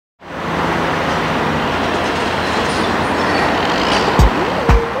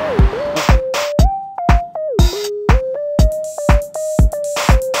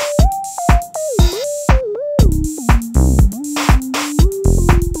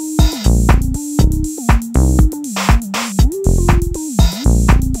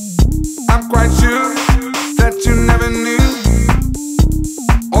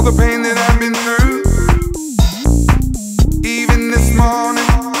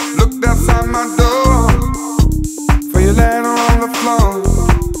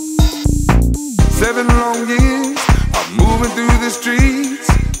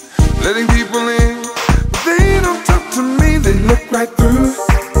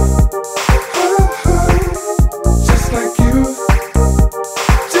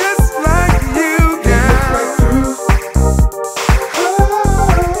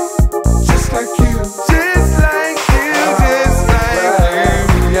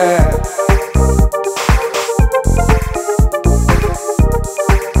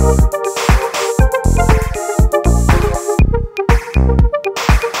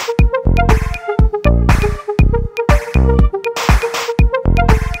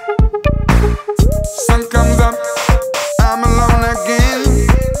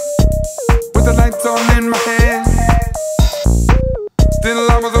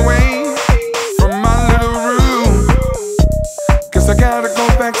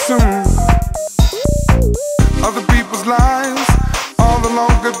back soon. Other people's lives, all the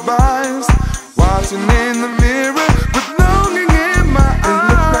long goodbyes, watching in the mirror with longing in my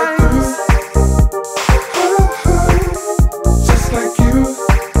eyes. Just like you,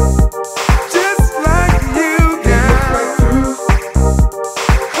 just like you, yeah.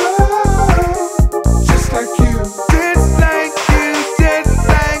 Just like you, just like you, just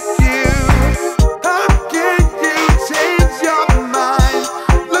like you. How can you change your mind?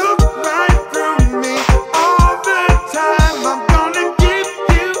 Look right through me all the time. I'm gonna give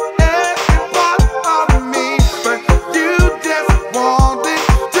you every part of me, but you just wanted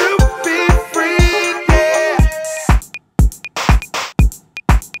to be free, yeah.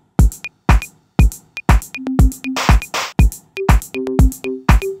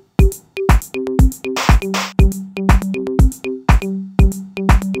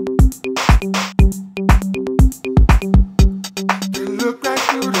 They look like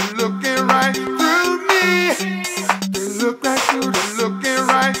you, they're looking right through me. They look like you, they're looking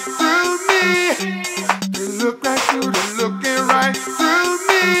right through me. They look like you, they're looking right through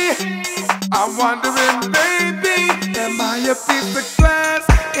me. I'm wondering, baby, am I a piece of glass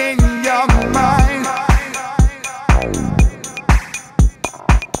in your mind?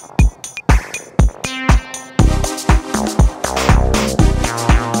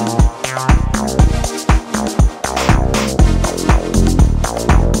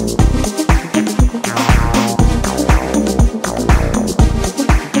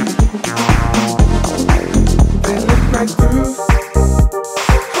 They look right through.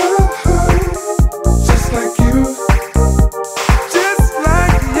 Just like you, just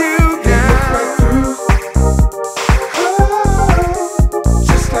like you, yeah.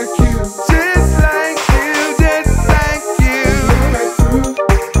 Just like you, just like you, just like you.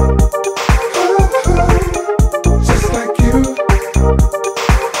 Just like you.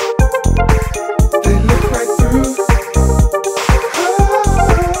 They look right through.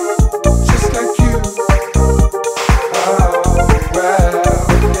 Just like you. Oh, well,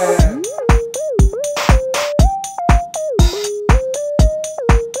 yeah.